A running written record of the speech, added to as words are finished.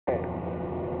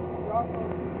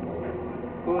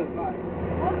Who is it?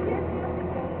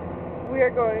 We are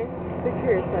going to the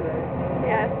Career Center.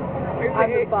 Yes. We're On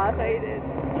very the bus excited.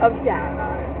 of death.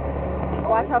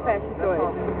 Watch how fast she's going.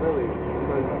 Really?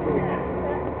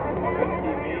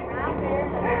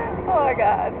 Oh my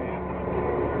god.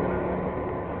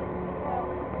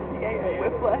 Yeah,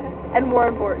 whiplash. And more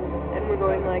important, and we're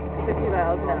going like 50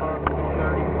 miles an hour.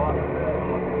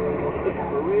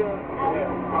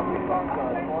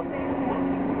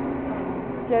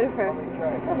 Jennifer.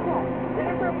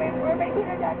 Jennifer, we're making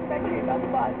a documentary about the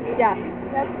bus. Yeah.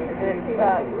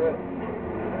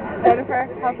 Jennifer,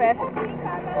 how fast? Are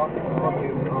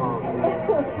you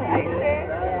sure?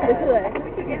 This way.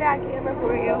 We can get on camera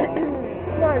for you.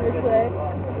 Come on, this way.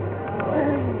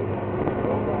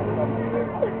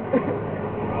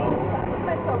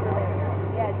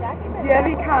 Yeah, documentary. Do you have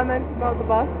any comments about the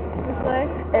bus this way?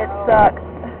 It sucks.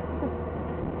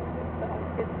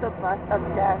 It's the bus of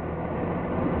death.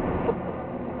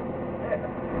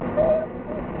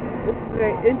 This is a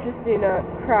very interesting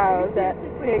crowd that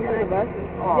hangs on the buses.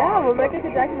 Yeah, we'll make like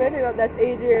a documentary about that's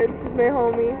Adrian. She's my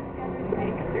homie.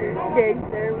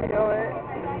 Gangster, we know it.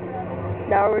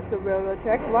 Now we're still on the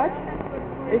track. Watch.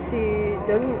 If she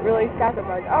doesn't really stop it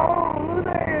much. Oh,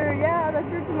 loser! Yeah, that's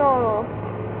original.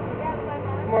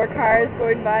 More cars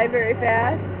going by very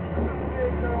fast.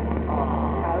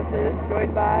 Houses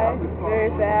going by very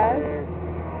fast.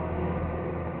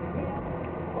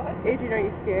 Adrian, are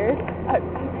you scared? I'm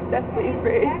definitely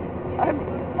afraid.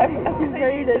 She's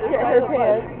ready to shit her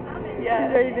pants. Yeah.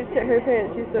 She's ready to shit her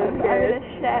pants. She's so I'm scared.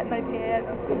 gonna shat my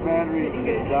pants. The battery I'm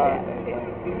gonna died. shat my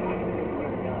pants.